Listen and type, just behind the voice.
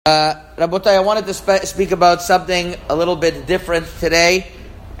Rabotai, I wanted to speak about something a little bit different today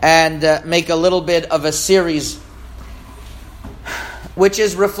and make a little bit of a series which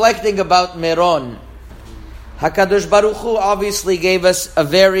is reflecting about Meron. HaKadosh Baruch Hu obviously gave us a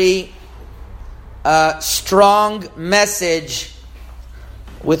very strong message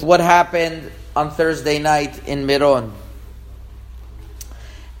with what happened on Thursday night in Meron.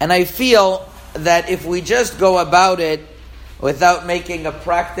 And I feel that if we just go about it without making a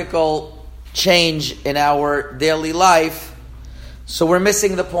practical change in our daily life, so we're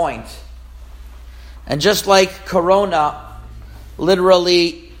missing the point. And just like Corona,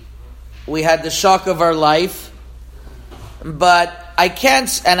 literally, we had the shock of our life, but I can't,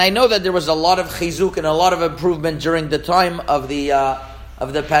 and I know that there was a lot of chizuk and a lot of improvement during the time of the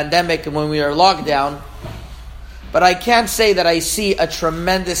pandemic and when we were locked down, but I can't say that I see a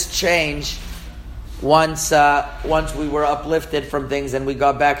tremendous change once we were uplifted from things and we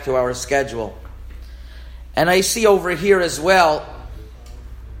got back to our schedule. And I see over here as well,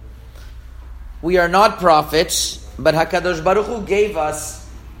 we are not prophets, but HaKadosh Baruch Hu gave us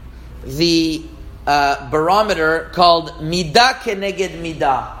the barometer called Midah Keneged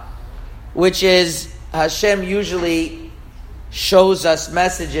Midah, which is, Hashem usually shows us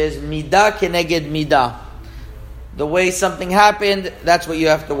messages, Midah Keneged Midah. The way something happened, that's what you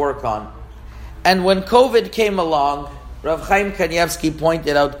have to work on. And when COVID came along, Rav Chaim Kanievsky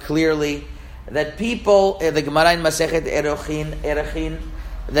pointed out clearly that people, the Gemara in Masechet Erechim,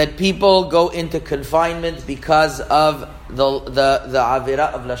 that people go into confinement because of the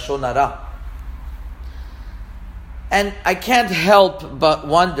Avira of Lashon Hara. And I can't help but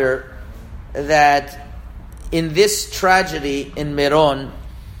wonder that in this tragedy in Meron,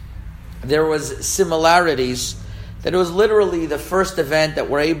 there was similarities, that it was literally the first event that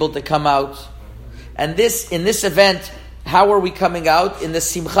we're able to come out. And in this event, how are we coming out? In the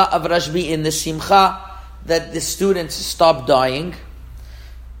Simcha of Rashbi, in the Simcha that the students stopped dying.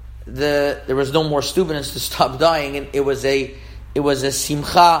 There was no more students to stop dying, and it was a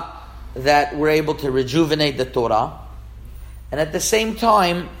Simcha that we're able to rejuvenate the Torah. And at the same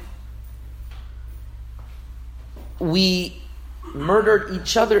time, we murdered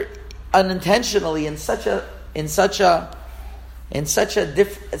each other unintentionally in such a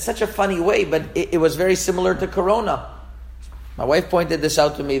funny way, but it was very similar to Corona. My wife pointed this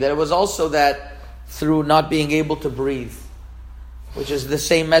out to me, that it was also that through not being able to breathe, which is the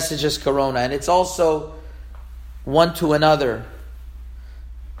same message as Corona, and it's also one to another.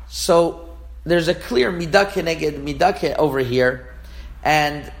 So there's a clear midah keneged midah over here,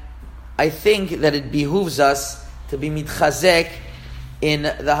 and I think that it behooves us to be mitchazek in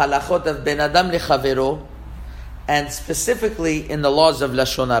the halachot of ben adam lechavero, and specifically in the laws of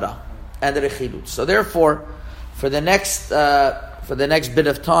Lashon Hara and Rechilut. So therefore, for the next bit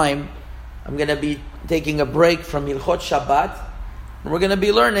of time, I'm going to be taking a break from Hilchot Shabbat, and we're going to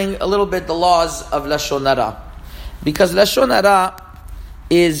be learning a little bit the laws of Lashon Hara. Because Lashon Hara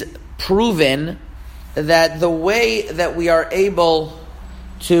is proven that the way that we are able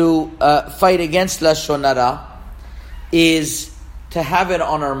to fight against Lashon Hara is to have it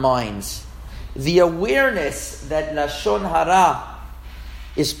on our minds. The awareness that Lashon Hara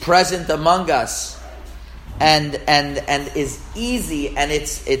is present among us and is easy, and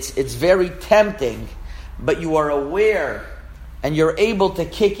it's very tempting, but you are aware and you're able to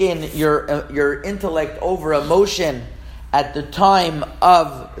kick in your intellect over emotion at the time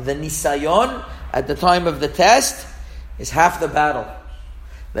of the nisayon, at the time of the test, is half the battle.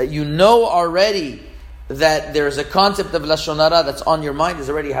 That you know already that there's a concept of Lashon Hara that's on your mind is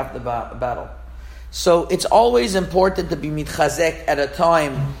already half the battle. So it's always important to be mitchazek at a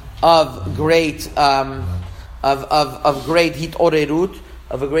time of great of great hitorerut,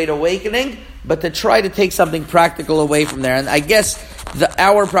 of a great awakening, but to try to take something practical away from there. And I guess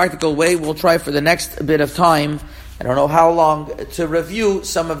our practical way, we'll try for the next bit of time, I don't know how long, to review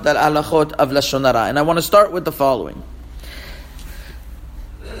some of the halachot of Lashon Hara. And I want to start with the following.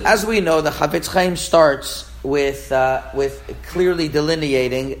 As we know, the Chafetz Chaim starts with clearly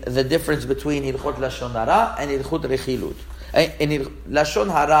delineating the difference between Hilchot Lashon Hara and Hilchot Rechilut.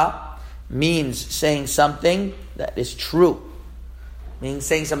 Lashon Hara means saying something that is true. Meaning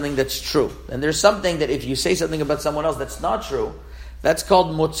saying something that's true. And there's something that if you say something about someone else that's not true, that's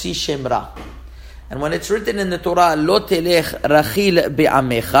called Motzi Shem Ra. And when it's written in the Torah, Lo telech rachil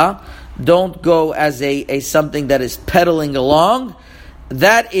be'amecha, don't go as a something that is pedaling along.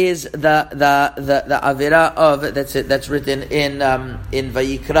 That is the avira of that's written in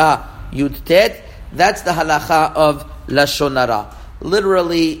Vayikra Yud Tet. That's the halacha of Lashon Hara.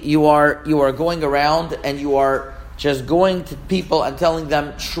 Literally, you are going around and you are just going to people and telling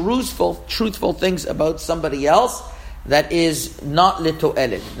them truthful things about somebody else, that is not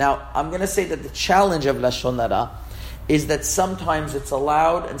lito'elet. Now, I'm going to say that the challenge of Lashon Hara is that sometimes it's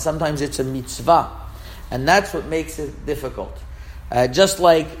allowed and sometimes it's a mitzvah. And that's what makes it difficult. Just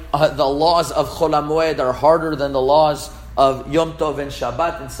like the laws of Chol HaMoed are harder than the laws of Yom Tov and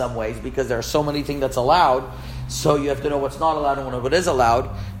Shabbat in some ways, because there are so many things that's allowed, so you have to know what's not allowed and what is allowed.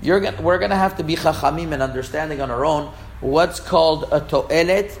 We're going to have to be chachamim and understanding on our own what's called a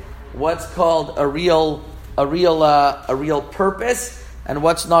to'elet, what's called a real purpose, and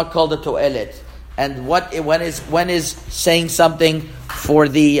what's not called a to'elet, and when is saying something for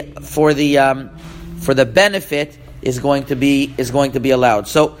the benefit is going to be allowed.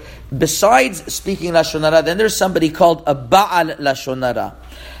 So besides speaking Lashon Hara, then there's somebody called a Ba'al Lashon Hara.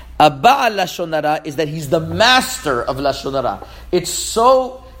 A Ba'al Lashon Hara is that he's the master of Lashon Hara.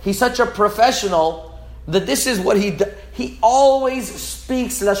 He's such a professional that this is what he does. He always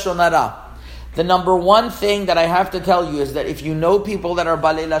speaks Lashon Hara. The number one thing that I have to tell you is that if you know people that are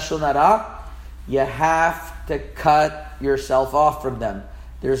Ba'alei Lashon Hara, you have to cut yourself off from them.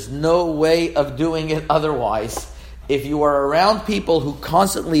 There's no way of doing it otherwise. If you are around people who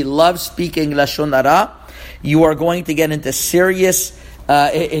constantly love speaking Lashon Hara, you are going to get into serious.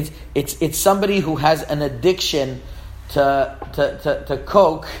 It's somebody who has an addiction to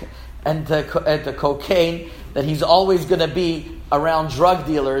coke and to cocaine, that he's always going to be around drug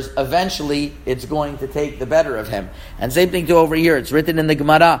dealers. Eventually, it's going to take the better of him. And same thing too over here. It's written in the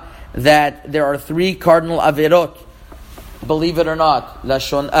Gemara that there are 3 cardinal averot. Believe it or not,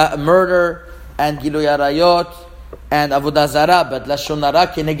 murder and Gilui Arayot and Avodah Zarah, but Lashon Hara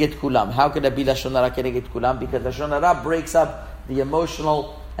keneged kulam. How could it be Lashon Hara keneged kulam? Because Lashon Hara breaks up the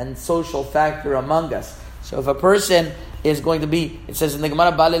emotional and social factor among us. So if a person is going to be, it says in the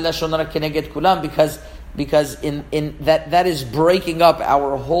Gemara, Ba'alei Lashon Hara keneged kulam, because in that is breaking up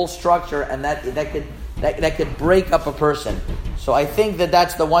our whole structure, and that could break up a person. So I think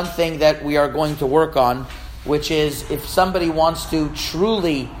that's the one thing that we are going to work on, which is if somebody wants to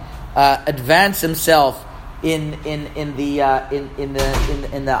truly advance himself in the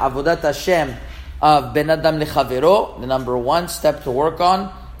Avodat Hashem of Ben Adam Lechavero, the number one step to work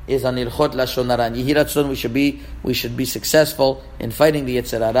on is on Ilchot Lashon Hara. And Yehi Ratzon, we should be successful in fighting the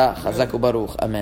Yetzer Hara. Chazak u'Baruch. Amen.